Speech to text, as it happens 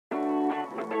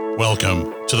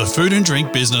Welcome to the Food and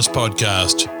Drink Business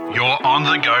Podcast, your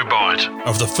on-the-go bite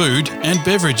of the food and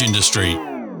beverage industry.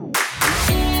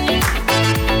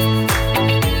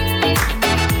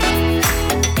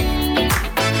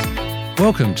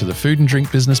 Welcome to the Food and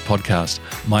Drink Business Podcast.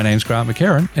 My name's Grant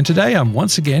McCarran, and today I'm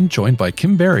once again joined by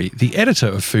Kim Berry, the editor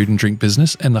of Food and Drink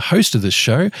Business and the host of this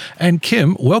show. And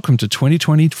Kim, welcome to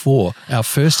 2024, our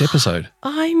first episode.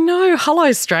 I know.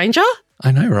 Hello, stranger.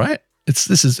 I know, right?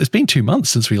 It's been 2 months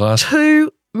since we last...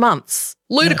 2 months.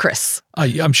 Ludicrous.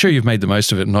 Yeah. I'm sure you've made the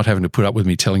most of it and not having to put up with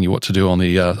me telling you what to do on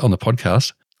the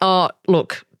podcast. Oh,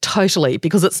 look, totally,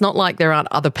 because it's not like there aren't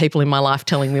other people in my life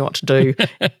telling me what to do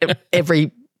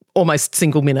every almost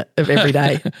single minute of every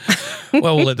day.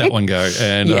 Well, we'll let that one go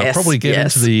and probably get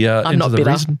into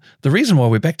the reason why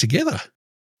we're back together.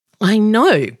 I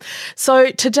know.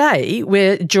 So today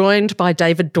we're joined by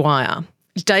David Dwyer.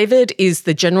 David is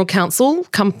the General Counsel,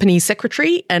 Company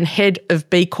Secretary and Head of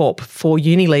B Corp for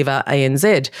Unilever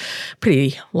ANZ.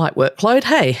 Pretty light workload,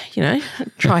 hey,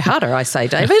 try harder, I say,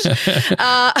 David.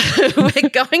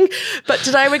 But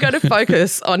today we're going to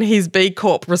focus on his B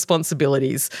Corp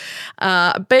responsibilities.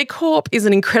 B Corp is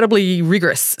an incredibly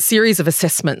rigorous series of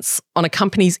assessments on a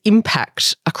company's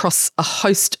impact across a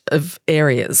host of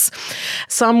areas,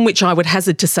 some which I would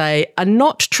hazard to say are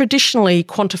not traditionally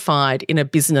quantified in a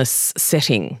business setting.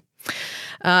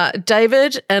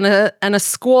 David and a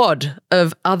squad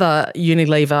of other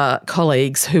Unilever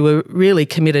colleagues who are really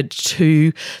committed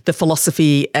to the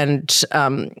philosophy and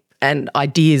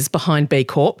ideas behind B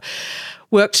Corp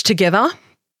worked together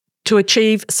to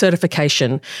achieve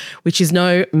certification, which is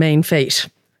no mean feat.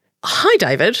 Hi,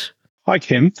 David. Hi,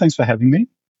 Kim. Thanks for having me.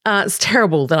 It's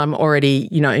terrible that I'm already,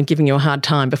 giving you a hard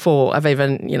time before I've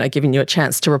even, given you a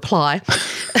chance to reply.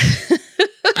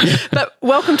 But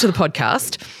welcome to the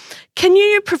podcast. Can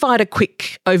you provide a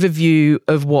quick overview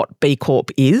of what B Corp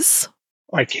is?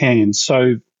 I can.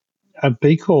 So a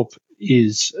B Corp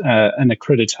is an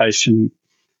accreditation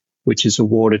which is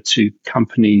awarded to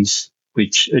companies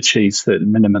which achieve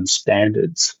certain minimum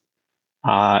standards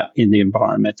in the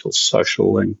environmental,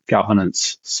 social and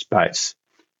governance space.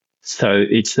 So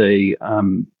it's a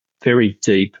very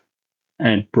deep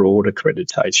and broad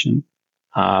accreditation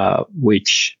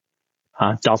which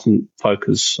doesn't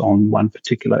focus on one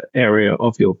particular area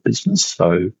of your business.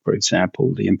 So, for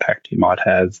example, the impact you might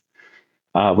have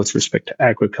with respect to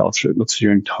agriculture, it looks at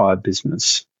your entire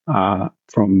business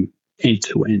from end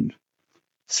to end.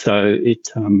 So it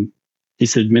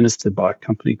is administered by a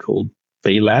company called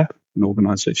B Lab, an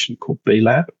organisation called B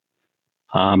Lab,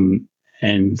 and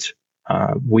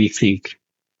we think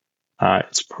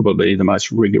it's probably the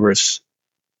most rigorous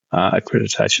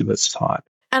accreditation of its type.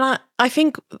 And I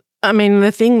think,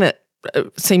 the thing that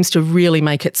seems to really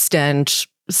make it stand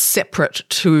separate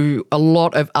to a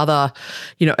lot of other,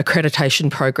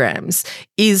 accreditation programs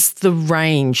is the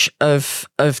range of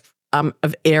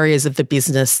areas of the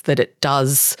business that it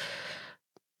does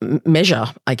measure,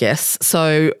 I guess.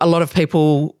 So a lot of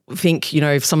people think,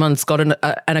 if someone's got an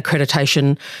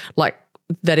accreditation like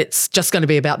that, it's just going to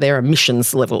be about their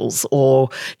emissions levels, or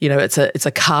it's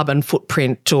a carbon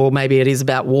footprint, or maybe it is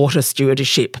about water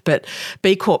stewardship. But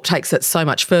B Corp takes it so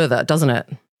much further, doesn't it?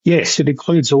 Yes, it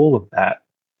includes all of that,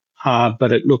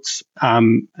 but it looks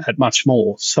at much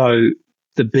more. So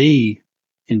the B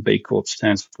in B Corp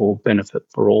stands for benefit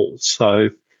for all. So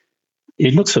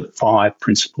it looks at 5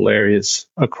 principal areas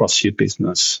across your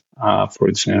business. For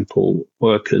example,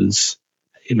 workers.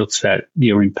 It looks at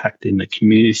your impact in the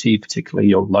community, particularly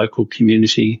your local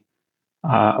community.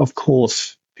 Of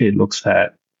course, it looks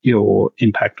at your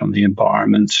impact on the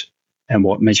environment and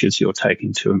what measures you're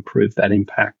taking to improve that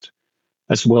impact,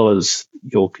 as well as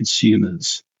your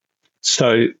consumers.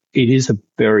 So it is a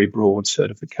very broad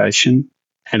certification.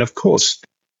 And of course,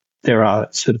 there are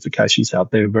certifications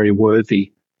out there very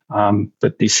worthy,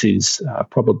 but this is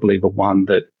probably the one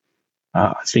that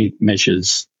I think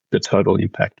measures the total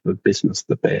impact of a business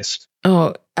the best.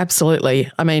 Oh,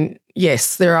 absolutely.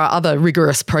 Yes, there are other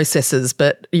rigorous processes,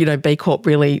 but, B Corp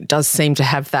really does seem to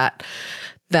have that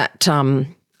I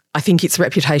think its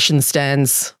reputation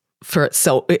stands for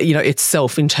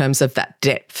itself in terms of that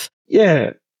depth.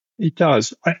 Yeah, it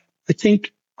does. I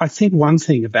think one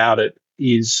thing about it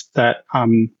is that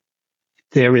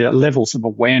there are levels of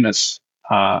awareness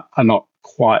are not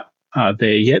quite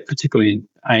there yet, particularly in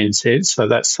ANZ. So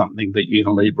that's something that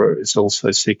Unilever is also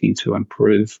seeking to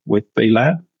improve with B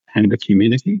Lab and the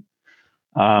community,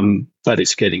 but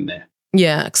it's getting there.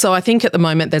 Yeah. So I think at the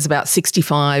moment there's about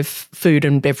 65 food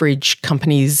and beverage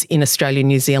companies in Australia and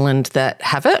New Zealand that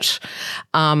have it.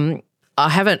 I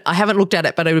haven't looked at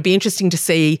it, but it would be interesting to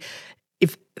see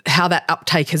how that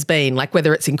uptake has been, like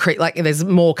whether it's increased, like there's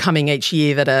more coming each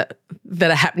year that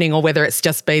are happening, or whether it's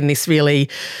just been this really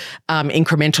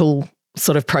incremental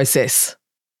sort of process?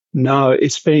 No,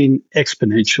 it's been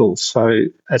exponential. So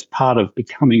as part of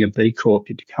becoming a B Corp,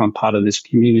 you become part of this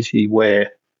community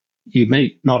where you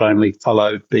meet not only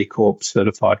fellow B Corp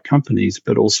certified companies,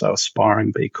 but also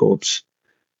aspiring B Corps.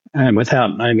 And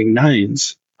without naming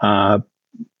names, I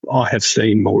have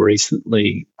seen more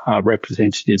recently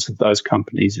representatives of those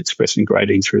companies expressing great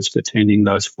interest attending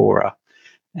those fora.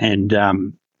 And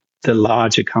the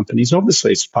larger companies,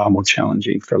 obviously it's far more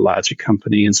challenging for a larger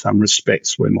company in some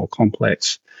respects. We're more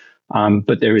complex,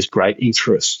 but there is great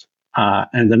interest.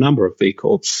 And the number of B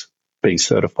Corps being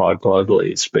certified globally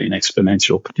has been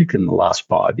exponential, particularly in the last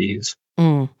 5 years.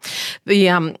 Mm.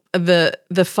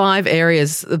 The 5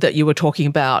 areas that you were talking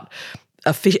about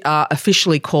are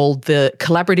officially called the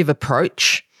collaborative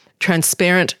approach,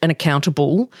 transparent and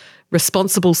accountable,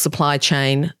 responsible supply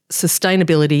chain,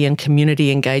 sustainability and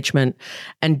community engagement,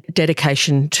 and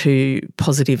dedication to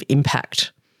positive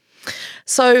impact.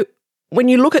 So when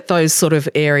you look at those sort of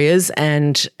areas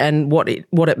and what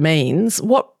it means,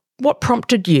 what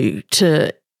prompted you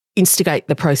to instigate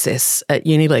the process at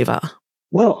Unilever?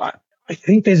 Well, I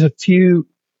think there's a few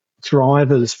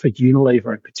drivers for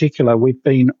Unilever in particular. We've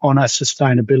been on a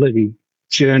sustainability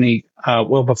journey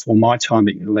well before my time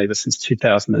at Unilever, since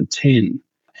 2010.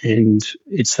 And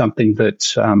it's something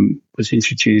that was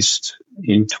introduced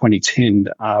in 2010,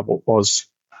 what was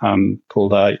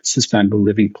called a Sustainable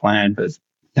Living Plan, but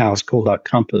now it's called our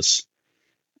Compass.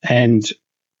 And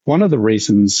one of the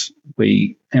reasons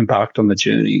we embarked on the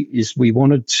journey is we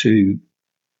wanted to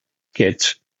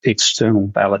get external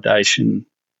validation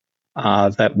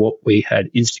that what we had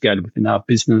instigated within our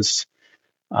business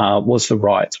was the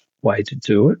right way to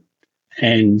do it.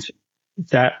 And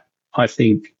that, I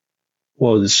think,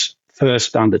 was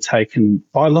first undertaken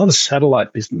by a lot of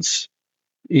satellite business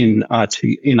in our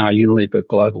Unilever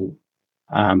global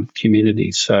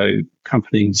community. So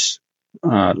companies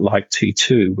like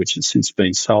T2, which has since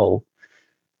been sold,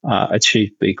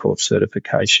 achieved B Corp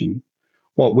certification.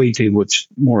 What we did, what's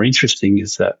more interesting,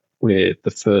 is that we're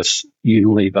the first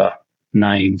Unilever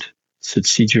named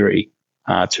subsidiary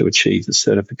to achieve the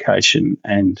certification,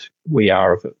 and we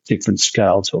are of a different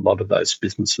scale to a lot of those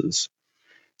businesses.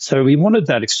 So we wanted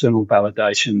that external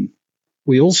validation.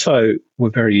 We also were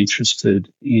very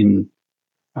interested in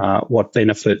what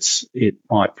benefits it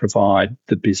might provide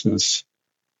the business,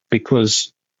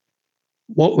 because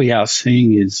what we are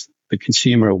seeing is the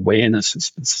consumer awareness of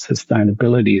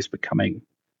sustainability is becoming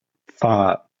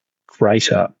far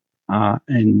greater,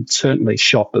 and certainly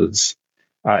shoppers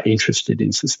are interested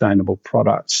in sustainable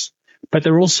products. But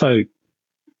they're also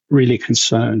really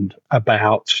concerned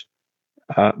about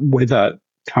whether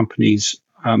companies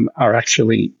are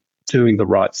actually doing the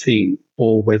right thing,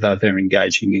 or whether they're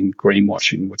engaging in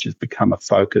greenwashing, which has become a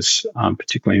focus,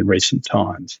 particularly in recent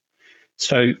times.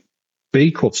 So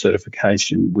B Corp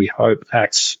certification, we hope,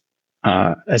 acts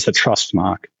as a trust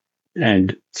mark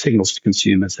and signals to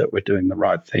consumers that we're doing the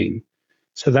right thing.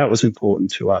 So that was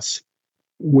important to us.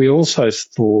 We also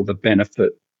saw the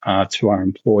benefit to our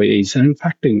employees, and in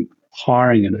fact in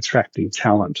hiring and attracting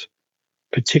talent,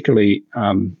 particularly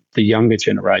the younger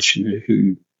generation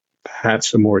who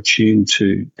perhaps are more attuned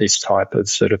to this type of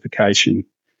certification.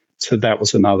 So that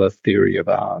was another theory of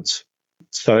ours.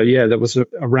 So yeah, there was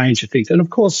a range of things. And of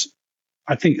course,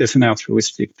 I think there's an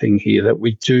altruistic thing here that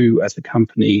we do as a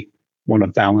company want to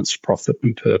balance profit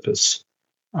and purpose.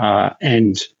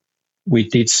 And we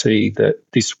did see that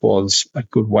this was a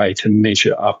good way to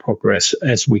measure our progress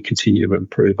as we continue to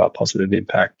improve our positive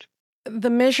impact. The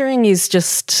measuring is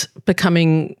just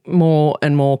becoming more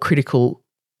and more critical,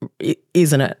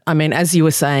 isn't it? I mean, as you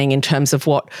were saying, in terms of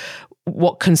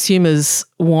what consumers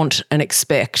want and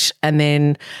expect, and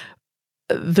then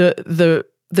the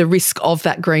risk of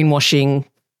that greenwashing,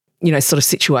 sort of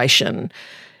situation.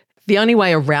 The only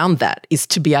way around that is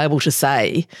to be able to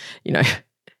say,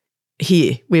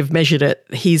 here, we've measured it.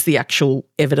 Here's the actual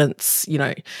evidence.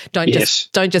 Don't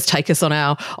just take us on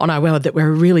our word that we're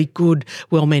a really good,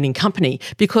 well-meaning company,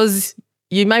 because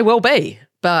you may well be,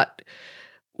 but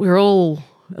we're all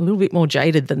a little bit more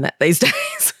jaded than that these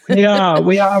days. we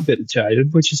are a bit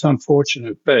jaded, which is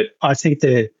unfortunate. But I think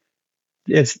there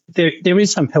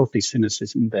is some healthy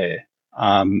cynicism there,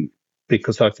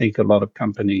 because I think a lot of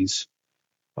companies,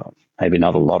 well, maybe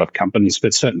not a lot of companies,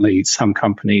 but certainly some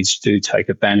companies do take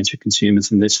advantage of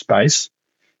consumers in this space.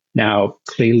 Now,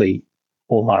 clearly,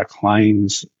 all our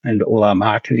claims and all our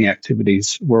marketing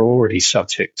activities were already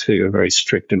subject to a very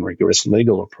strict and rigorous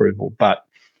legal approval, but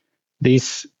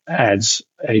this adds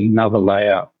another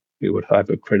layer we would have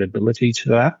a credibility to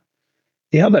that.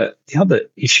 The other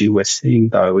issue we're seeing,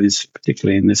 though, is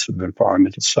particularly in this sort of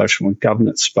environmental, social and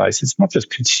governance space, it's not just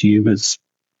consumers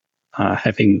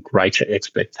having greater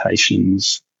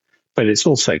expectations, but it's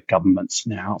also governments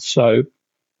now. So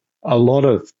a lot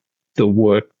of the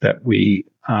work that we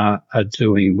are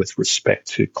doing with respect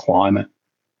to climate,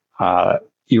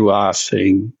 you are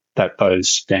seeing that those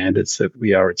standards that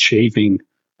we are achieving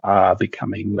are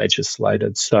becoming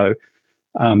legislated. So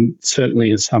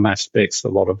certainly in some aspects, a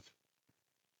lot of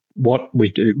what we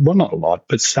do, well, not a lot,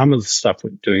 but some of the stuff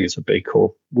we're doing as a B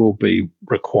Corp will be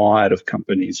required of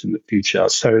companies in the future.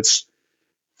 So it's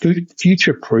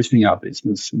future-proofing our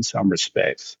business in some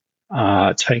respects,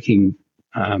 taking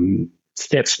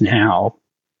steps now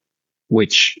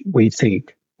which we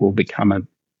think will become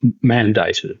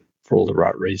mandated for all the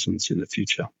right reasons in the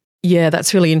future. Yeah,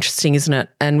 that's really interesting, isn't it?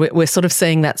 And we're sort of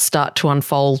seeing that start to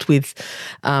unfold with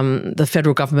the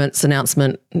federal government's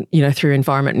announcement, through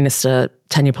Environment Minister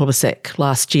Tanya Plibersek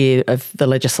last year of the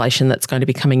legislation that's going to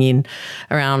be coming in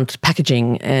around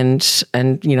packaging and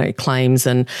claims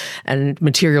and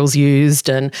materials used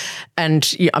and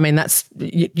I mean that's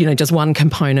just one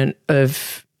component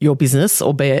of your business,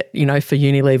 albeit, for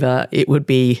Unilever, it would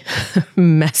be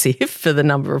massive for the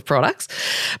number of products.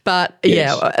 But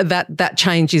yes. That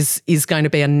change is going to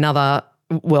be another,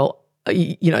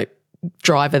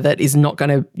 driver that is not going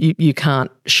to, you can't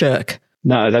shirk.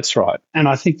 No, that's right. And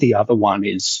I think the other one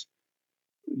is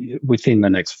within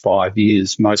the next 5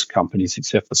 years, most companies,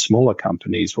 except for smaller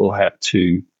companies, will have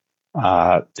to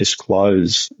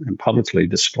disclose and publicly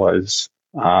disclose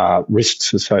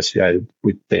risks associated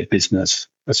with their business,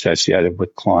 associated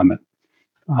with climate,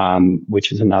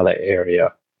 which is another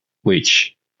area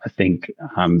which I think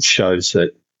shows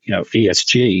that,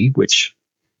 ESG, which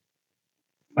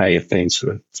may have been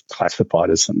sort of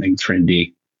classified as something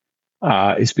trendy,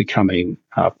 is becoming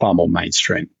far more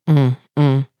mainstream.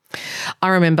 I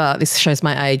remember, this shows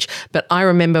my age, but I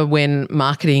remember when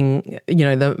marketing,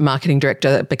 the marketing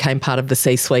director became part of the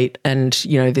C-suite and,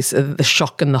 the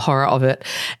shock and the horror of it.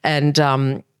 And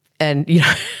and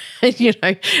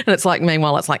it's like,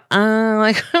 meanwhile, it's like,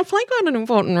 I play quite an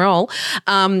important role.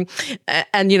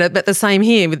 But the same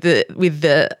here with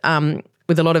a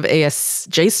lot of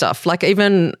ESG stuff, like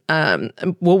even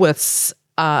Woolworths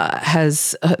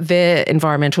has their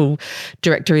environmental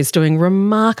director is doing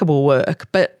remarkable work,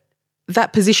 but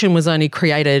that position was only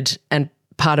created and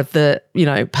part of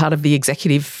the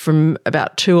executive from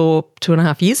about 2 or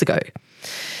 2.5 years ago.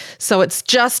 So it's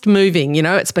just moving,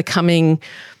 it's becoming,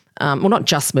 not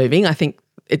just moving, I think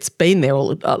it's been there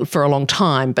for a long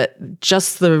time, but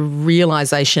just the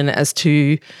realisation as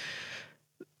to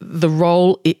the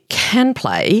role it can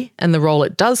play and the role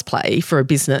it does play for a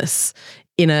business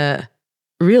in a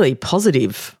really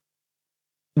positive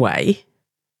way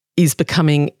is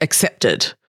becoming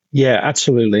accepted. Yeah,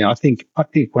 absolutely. I think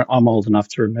when I'm old enough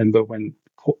to remember when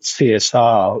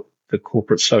CSR, the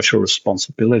corporate social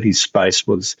responsibility space,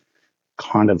 was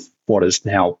kind of what is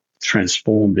now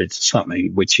transformed into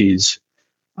something which is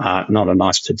not a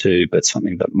nice to do, but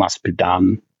something that must be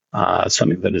done,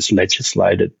 something that is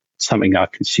legislated, something our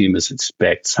consumers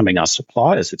expect, something our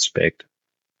suppliers expect,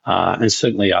 and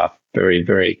certainly our very,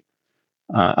 very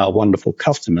our wonderful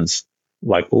customers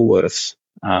like Woolworths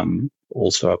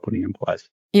also are putting in place.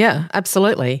 Yeah,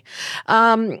 absolutely.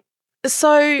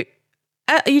 So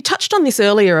you touched on this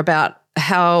earlier about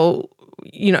how,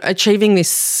 achieving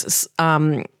this,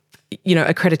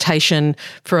 accreditation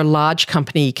for a large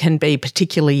company can be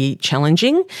particularly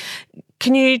challenging.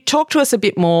 Can you talk to us a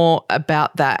bit more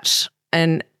about that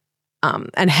and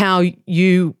how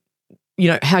you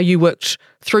worked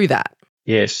through that?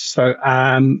 Yes. So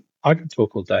I could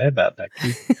talk all day about that.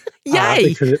 Yay!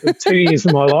 Because it was 2 years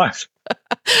of my life.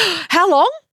 How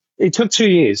long? It took 2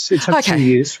 years. It took 2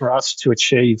 years for us to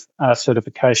achieve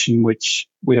certification, which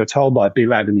we were told by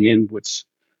B-Lab in the end was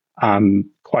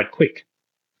quite quick.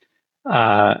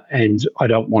 And I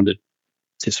don't want to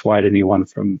dissuade anyone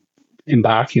from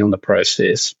embarking on the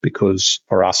process because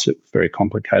for us it was very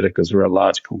complicated because we're a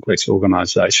large, complex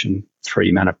organisation,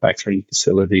 3 manufacturing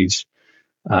facilities,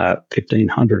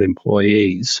 1,500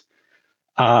 employees.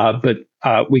 But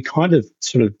we kind of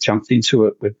sort of jumped into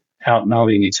it without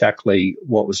knowing exactly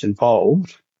what was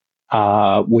involved,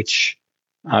 which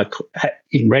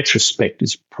in retrospect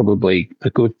is probably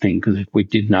a good thing because if we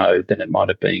did know, then it might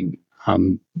have been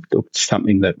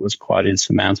something that was quite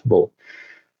insurmountable.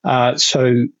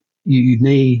 So you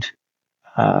need,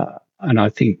 and I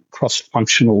think,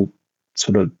 cross-functional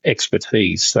sort of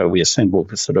expertise. So we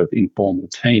assembled a sort of informal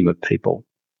team of people.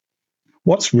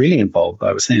 What's really involved,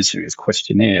 though, is answering this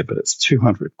questionnaire, but it's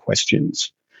 200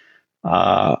 questions.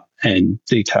 and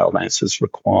detailed answers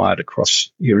required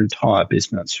across your entire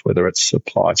business, whether it's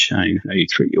supply chain, how you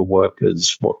treat your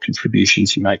workers, what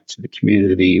contributions you make to the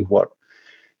community, what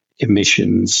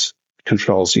emissions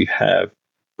controls you have,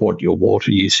 what your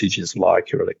water usage is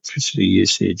like, your electricity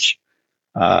usage,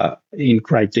 in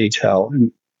great detail.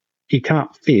 And you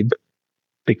can't fib,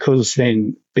 because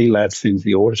then B Lab sends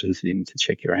the auditors in to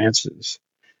check your answers.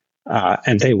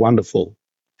 And they're wonderful,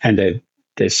 and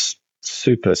they're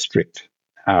super strict,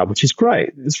 which is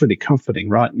great. It's really comforting,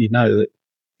 right? You know that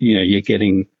you're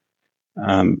getting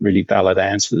really valid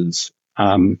answers.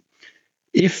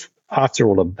 If after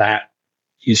all of that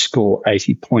you score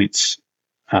 80 points,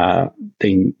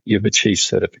 then you've achieved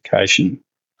certification.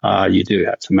 You do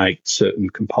have to make certain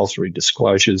compulsory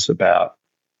disclosures about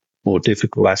more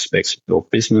difficult aspects of your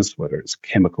business, whether it's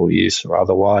chemical use or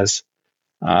otherwise.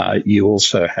 You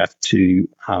also have to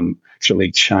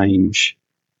actually change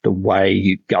the way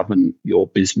you govern your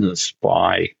business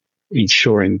by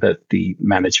ensuring that the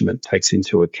management takes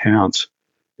into account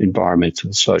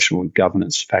environmental, social and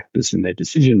governance factors in their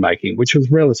decision making, which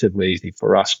was relatively easy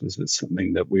for us because it's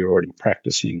something that we were already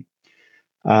practicing.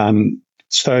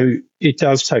 So it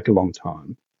does take a long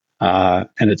time,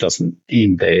 and it doesn't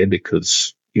end there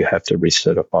because you have to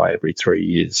recertify every 3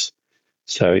 years.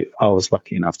 So I was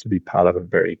lucky enough to be part of a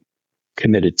very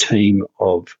committed team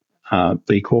of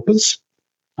B Corpers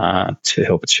to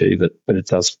help achieve it. But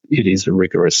it is a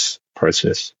rigorous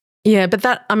process. Yeah, but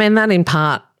that in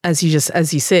part, as you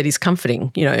said, is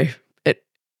comforting.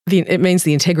 It means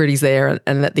the integrity is there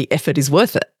and that the effort is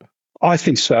worth it. I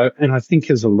think so. And I think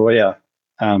as a lawyer,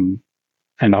 and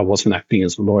I wasn't acting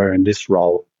as a lawyer in this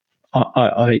role,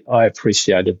 I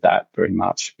appreciated that very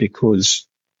much, because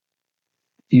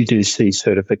you do see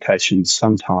certifications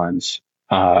sometimes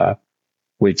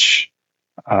which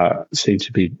seem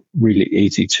to be really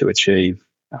easy to achieve,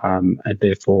 and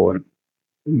therefore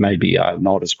maybe are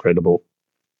not as credible.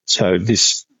 So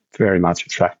this very much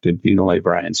attracted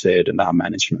Unilever ANZ and our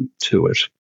management to it.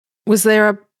 Was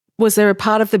there a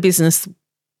part of the business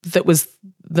that was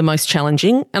the most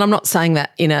challenging? And I'm not saying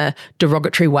that in a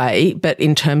derogatory way, but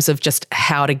in terms of just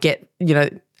how to get,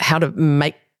 how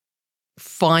to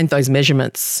find those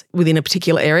measurements within a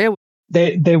particular area?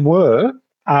 There were.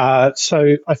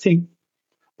 So I think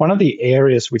one of the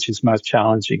areas which is most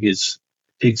challenging is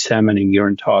examining your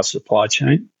entire supply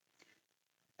chain.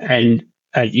 And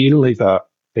at Unilever,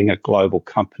 being a global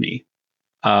company,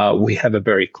 we have a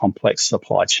very complex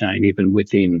supply chain even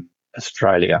within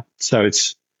Australia. So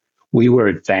we were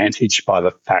advantaged by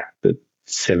the fact that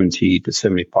 70 to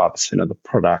 75% of the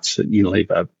products that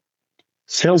Unilever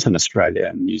sells in Australia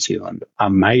and New Zealand are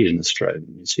made in Australia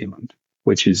and New Zealand,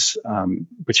 which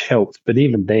helps. But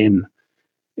even then,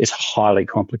 it's highly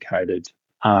complicated.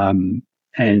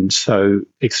 And so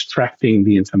extracting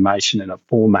the information in a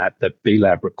format that B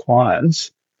Lab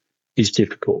requires is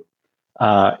difficult.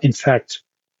 In fact,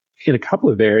 in a couple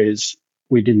of areas,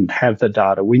 we didn't have the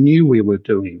data. We knew we were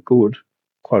doing good,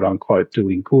 quote unquote,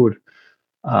 doing good.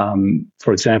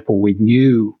 For example, we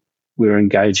knew we were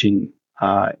engaging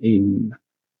in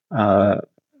a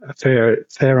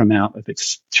fair amount of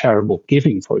charitable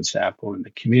giving, for example, in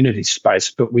the community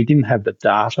space, but we didn't have the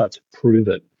data to prove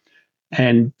it.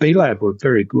 And B Lab were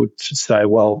very good to say,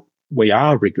 well, we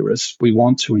are rigorous. We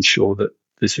want to ensure that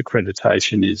this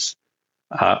accreditation is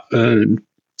earned,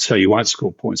 so you won't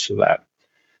score points for that.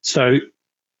 So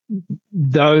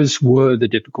those were the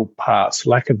difficult parts,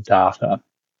 lack of data,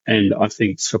 and I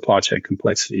think supply chain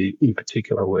complexity in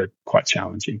particular were quite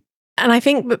challenging. And I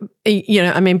think,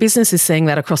 business is seeing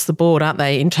that across the board, aren't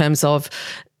they, in terms of,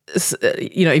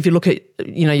 if you look at,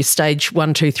 your stage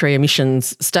 1, 2, 3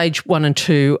 emissions, stage 1 and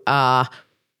 2 are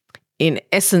in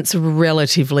essence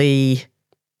relatively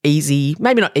easy,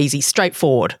 maybe not easy,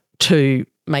 straightforward to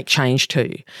make change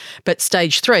to. But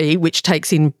stage 3, which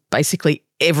takes in basically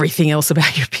everything else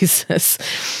about your business,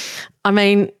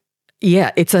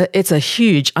 it's a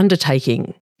huge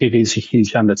undertaking. It is a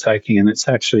huge undertaking, and it's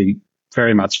actually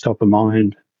very much top of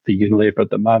mind for Unilever at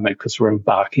the moment because we're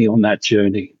embarking on that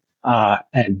journey.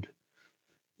 And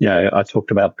I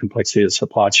talked about the complexity of the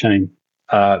supply chain.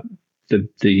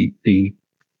 The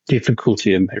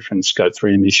difficulty of measuring Scope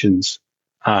 3 emissions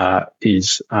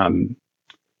is going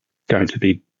to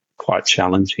be quite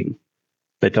challenging.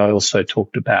 But I also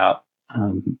talked about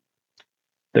the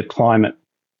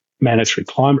mandatory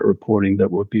climate reporting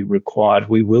that would be required.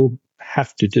 We will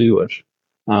have to do it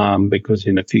because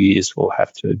in a few years we'll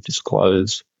have to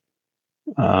disclose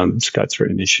Scope 3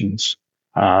 emissions.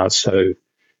 We're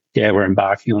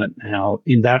embarking on it now.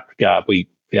 In that regard, we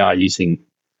are using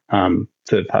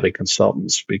third-party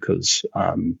consultants because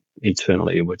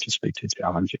internally it would just be too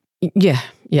challenging. Yeah.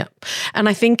 And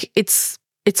I think it's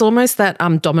almost that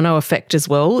domino effect as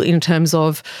well, in terms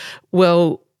of,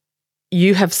 well,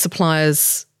 you have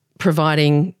suppliers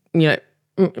providing,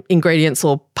 ingredients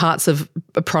or parts of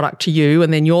a product to you,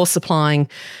 and then you're supplying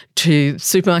to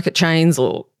supermarket chains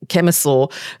or chemists or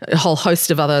a whole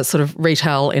host of other sort of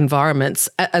retail environments,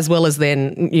 as well as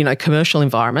then, commercial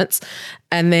environments.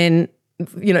 And then,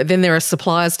 then there are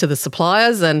suppliers to the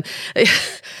suppliers. And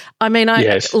I mean,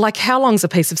 Yes. like, how long's a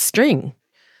piece of string?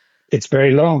 It's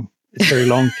very long. It's very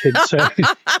long, kids. So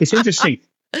it's interesting.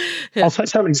 Yeah. I'll say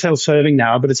something self-serving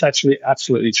now, but it's actually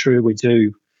absolutely true. We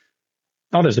do,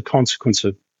 not as a consequence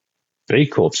of B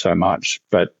Corp so much,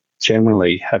 but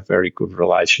generally have very good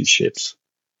relationships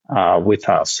with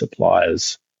our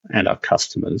suppliers and our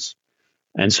customers.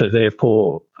 And so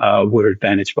therefore, we're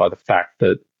advantaged by the fact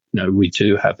that, we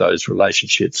do have those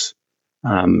relationships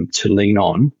to lean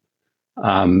on.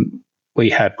 We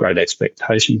have great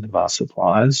expectations of our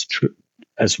suppliers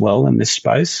as well in this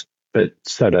space, but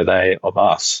so do they of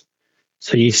us.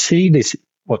 So you see this,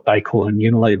 what they call in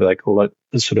Unilever, they call it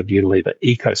the sort of Unilever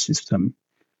ecosystem,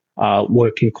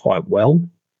 working quite well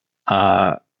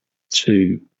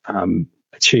to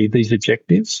achieve these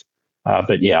objectives.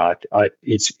 But yeah,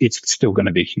 it's still going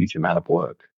to be a huge amount of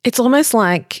work. It's almost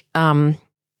like,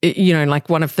 like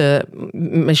one of the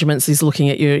measurements is looking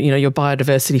at your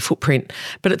biodiversity footprint,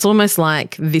 but it's almost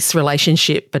like this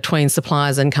relationship between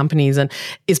suppliers and companies and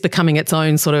is becoming its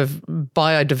own sort of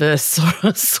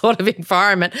biodiverse sort of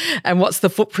environment. And what's the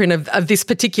footprint of this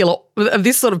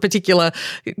sort of particular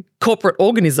corporate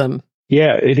organism?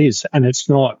 Yeah, it is. And it's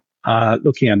not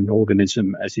looking at an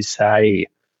organism, as you say,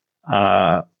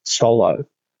 solo,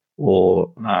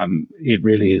 or it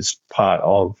really is part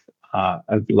of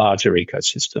a larger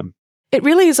ecosystem. It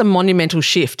really is a monumental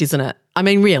shift, isn't it? I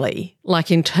mean, really,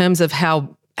 like in terms of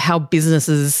how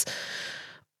businesses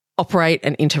operate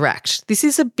and interact. This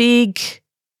is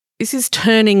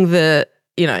turning the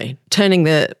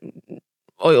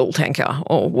oil tanker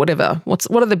or whatever. What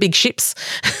are the big ships?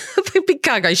 The big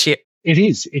cargo ship. It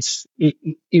is.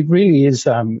 It really is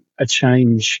a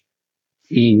change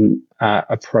in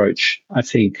approach, I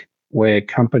think, where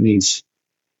companies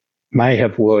may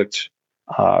have worked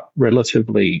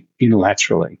relatively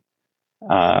unilaterally,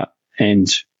 but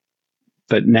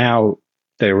now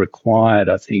they're required,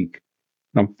 I think,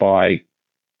 not by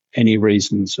any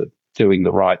reasons of doing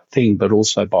the right thing, but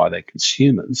also by their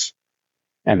consumers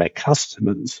and their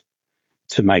customers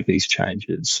to make these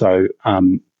changes. So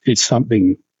it's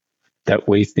something that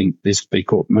we think this B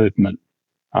Corp movement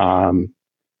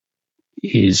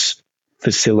is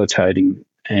facilitating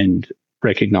and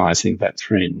recognising that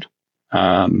trend.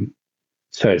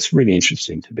 So it's really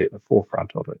interesting to be at the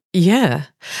forefront of it. Yeah.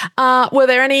 Were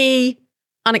there any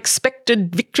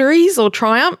unexpected victories or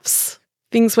triumphs?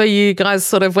 Things where you guys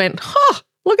sort of went,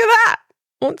 look at that.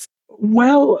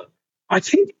 Well, I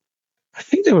think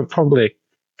there were probably a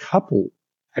couple,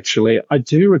 actually. I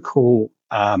do recall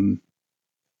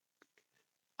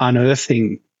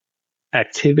unearthing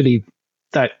activity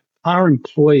that our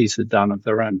employees had done of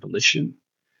their own volition.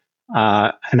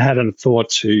 And hadn't thought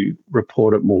to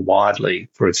report it more widely,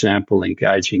 for example,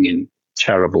 engaging in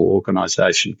charitable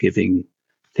organisation giving,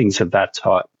 things of that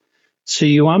type. So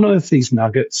you unearth these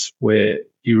nuggets where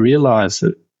you realise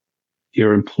that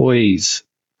your employees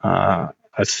are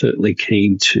certainly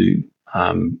keen to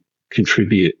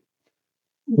contribute.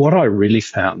 What I really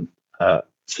found,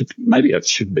 maybe it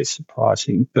shouldn't be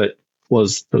surprising, but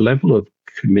was the level of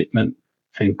commitment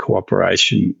and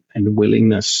cooperation and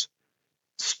willingness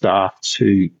staff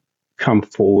to come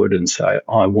forward and say,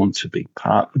 I want to be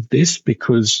part of this,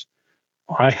 because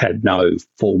I had no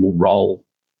formal role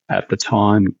at the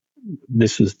time.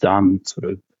 This was done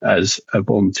sort of as a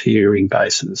volunteering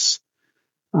basis.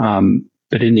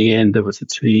 But in the end, there was a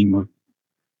team of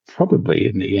probably,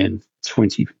 in the end,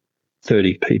 20,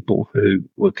 30 people who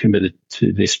were committed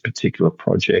to this particular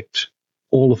project,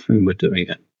 all of whom were doing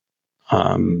it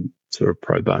sort of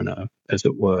pro bono, as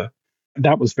it were.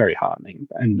 That was very heartening.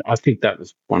 And I think that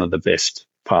was one of the best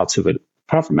parts of it,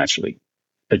 apart from actually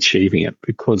achieving it,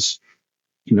 because,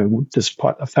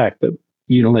 despite the fact that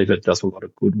Unilever does a lot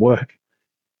of good work,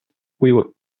 we were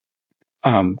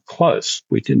close.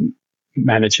 We didn't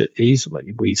manage it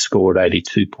easily. We scored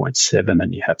 82.7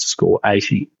 and you had to score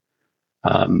 80.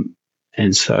 And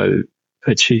so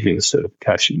achieving the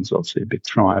certification is obviously a big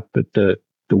triumph, but the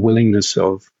willingness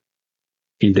of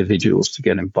individuals to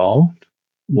get involved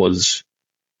was,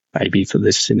 maybe for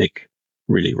this cynic,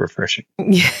 really refreshing.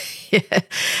 Yeah.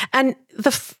 And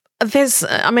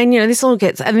this all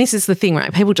gets, and this is the thing,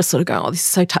 right? People just sort of go, this is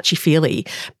so touchy-feely.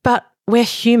 But we're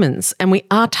humans and we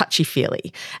are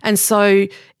touchy-feely. And so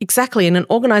exactly in an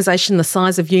organisation the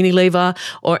size of Unilever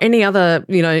or any other,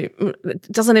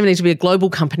 it doesn't even need to be a global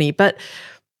company, but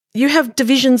you have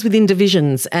divisions within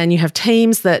divisions and you have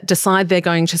teams that decide they're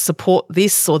going to support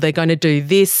this or they're going to do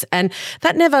this, and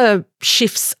that never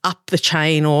shifts up the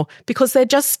chain or because they're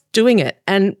just doing it.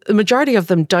 And the majority of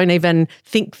them don't even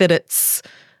think that it's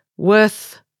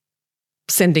worth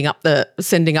sending up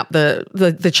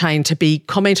the chain to be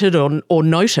commented on or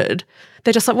noted.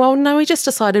 They're just like, well, no, we just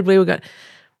decided we were going.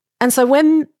 And so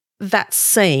when that's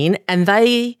seen and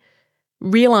they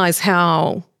realise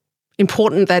how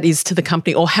important that is to the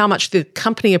company or how much the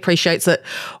company appreciates it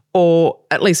or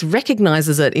at least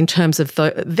recognises it in terms of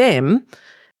them,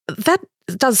 that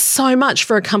does so much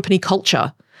for a company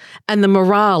culture and the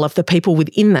morale of the people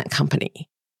within that company.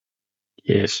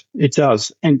 Yes, it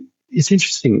does. And it's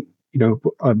interesting,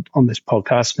 I'm on this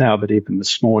podcast now, but even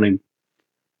this morning,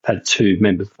 had two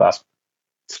members of our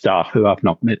staff who I've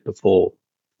not met before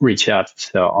reach out to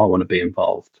say, I want to be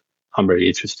involved. I'm really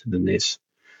interested in this.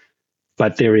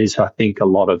 But there is, I think, a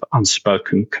lot of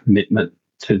unspoken commitment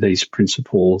to these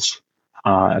principles,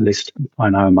 at least I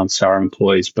know amongst our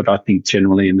employees, but I think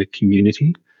generally in the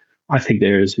community. I think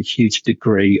there is a huge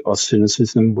degree of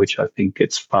cynicism, which I think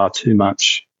gets far too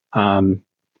much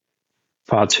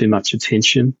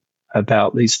attention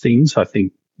about these things. I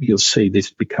think you'll see this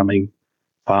becoming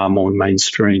far more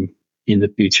mainstream in the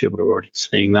future. We're already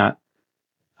seeing that,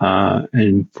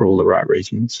 and for all the right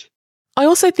reasons. I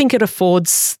also think it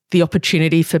affords the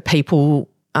opportunity for people.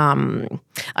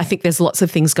 I think there's lots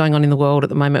of things going on in the world at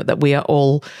the moment that we are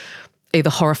all either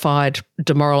horrified,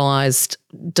 demoralised,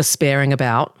 despairing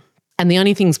about. And the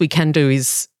only things we can do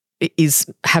is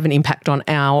have an impact on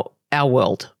our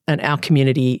world and our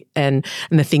community and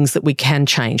the things that we can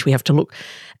change. We have to look.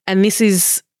 And this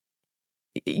is,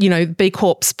 B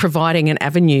Corp's providing an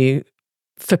avenue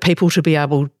for people to be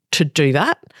able to do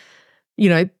that,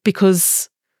 because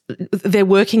their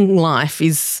working life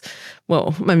is,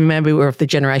 well, maybe we're of the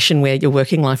generation where your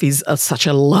working life is such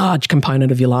a large component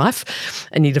of your life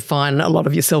and you define a lot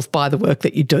of yourself by the work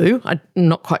that you do. I'm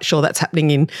not quite sure that's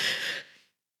happening in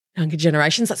younger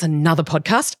generations. That's another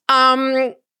podcast.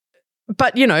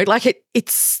 But,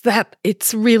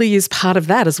 it's really is part of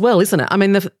that as well, isn't it? I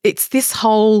mean, it's this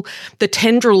whole, the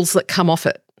tendrils that come off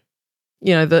it,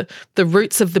 the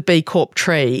roots of the B Corp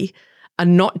tree are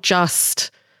not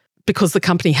just because the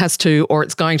company has to or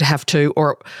it's going to have to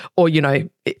or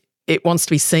it wants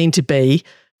to be seen to be.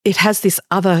 It has this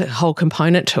other whole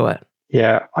component to it.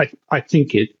 Yeah, I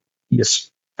think you're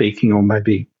speaking, or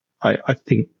maybe I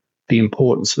think the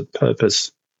importance of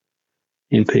purpose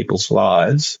in people's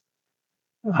lives,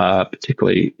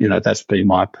 particularly, that's been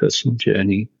my personal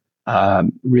journey,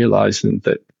 realising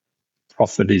that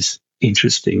profit is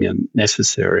interesting and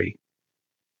necessary,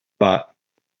 but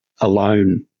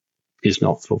alone is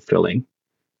not fulfilling,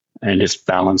 and just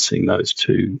balancing those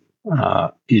two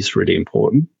is really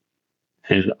important.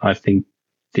 And I think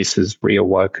this has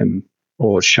reawoken,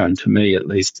 or shown to me at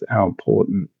least, how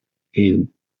important in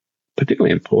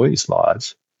particularly employees'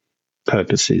 lives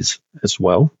purpose is as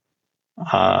well.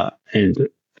 And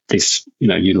this,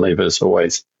 Unilever has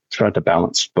always tried to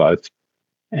balance both.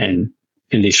 And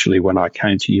initially when I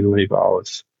came to Unilever, I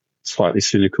was slightly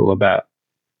cynical about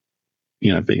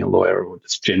being a lawyer, or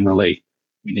just generally,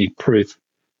 you need proof.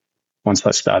 Once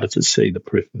I started to see the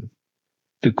proof of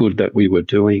the good that we were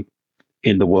doing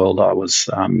in the world, I was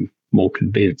more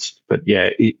convinced. But yeah,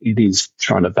 it is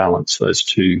trying to balance those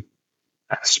two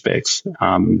aspects.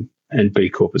 And B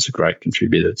Corp is a great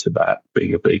contributor to that.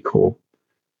 Being a B Corp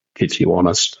keeps you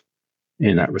honest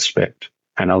in that respect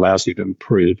and allows you to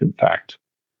improve, in fact,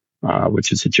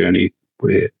 which is a journey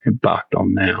we're embarked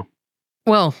on now.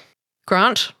 Well,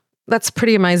 Grant, that's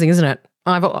pretty amazing, isn't it?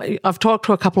 I've talked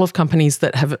to a couple of companies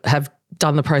that have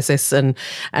done the process and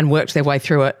worked their way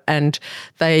through it, and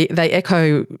they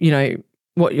echo,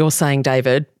 what you're saying,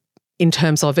 David, in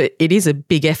terms of it is a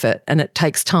big effort and it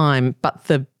takes time, but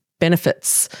the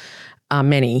benefits are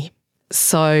many.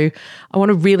 So I want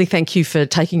to really thank you for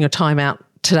taking your time out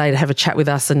today to have a chat with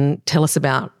us and tell us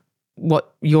about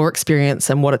what your experience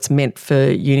and what it's meant for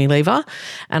Unilever.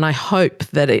 And I hope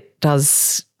that it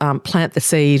does plant the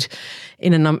seed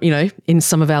in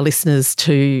some of our listeners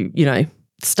to,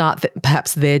 start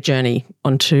perhaps their journey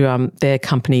onto their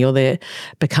company, or their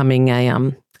becoming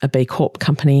a B Corp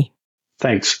company.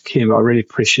 Thanks, Kim. I really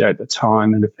appreciate the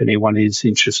time. And if anyone is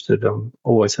interested, I'm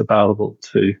always available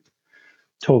to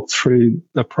talk through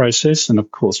the process. And of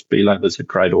course, B Lab is a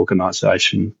great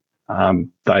organisation.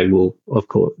 They will, of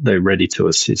course, they're ready to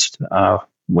assist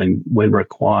when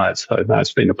required. So no,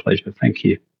 it's been a pleasure. Thank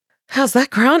you. How's that,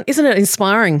 Grant? Isn't it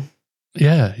inspiring?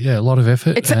 Yeah, a lot of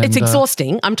effort. It's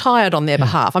exhausting. I'm tired on their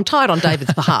behalf. I'm tired on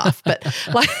David's behalf, but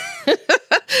like.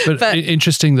 But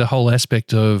interesting, the whole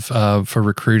aspect of for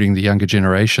recruiting the younger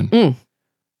generation.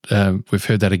 We've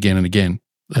heard that again and again.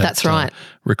 That's right.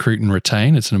 Recruit and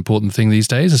retain. It's an important thing these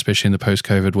days, especially in the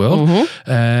post-COVID world.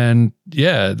 Mm-hmm. And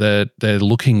they're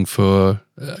looking for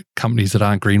companies that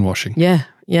aren't greenwashing. Yeah.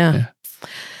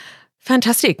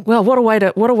 Fantastic. Well, what a way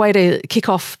to kick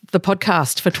off the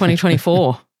podcast for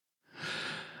 2024.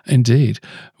 Indeed.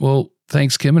 Well,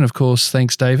 thanks, Kim, and of course,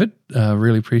 thanks, David.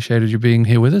 Really appreciated you being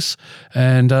here with us.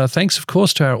 And thanks, of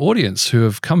course, to our audience who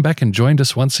have come back and joined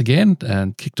us once again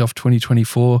and kicked off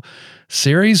 2024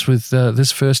 series with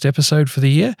this first episode for the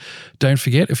year. Don't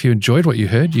forget, if you enjoyed what you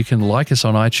heard, you can like us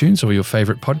on iTunes or your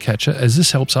favourite podcatcher, as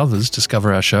this helps others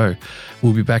discover our show.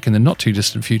 We'll be back in the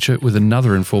not-too-distant future with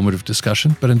another informative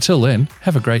discussion, but until then,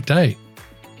 have a great day.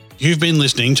 You've been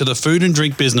listening to the Food and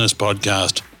Drink Business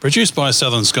podcast, produced by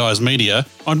Southern Skies Media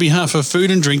on behalf of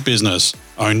Food and Drink Business,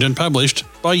 owned and published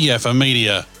by Yaffa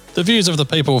Media. The views of the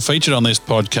people featured on this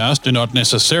podcast do not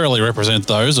necessarily represent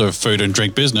those of Food and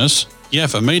Drink Business,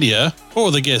 Yaffa Media,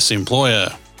 or the guest's employer.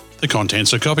 The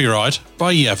contents are copyright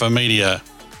by Yaffa Media.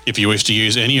 If you wish to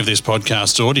use any of this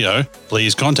podcast's audio,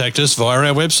 please contact us via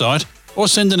our website or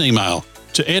send an email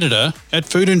to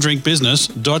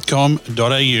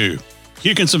editor@foodanddrinkbusiness.com.au.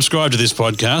 You can subscribe to this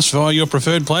podcast via your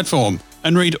preferred platform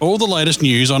and read all the latest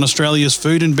news on Australia's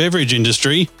food and beverage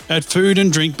industry at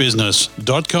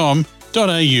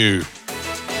foodanddrinkbusiness.com.au.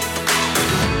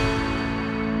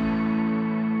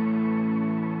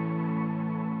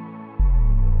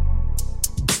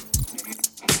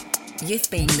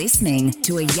 You've been listening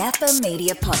to a Yaffa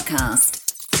Media podcast.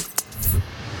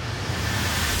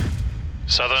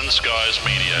 Southern Skies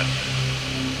Media.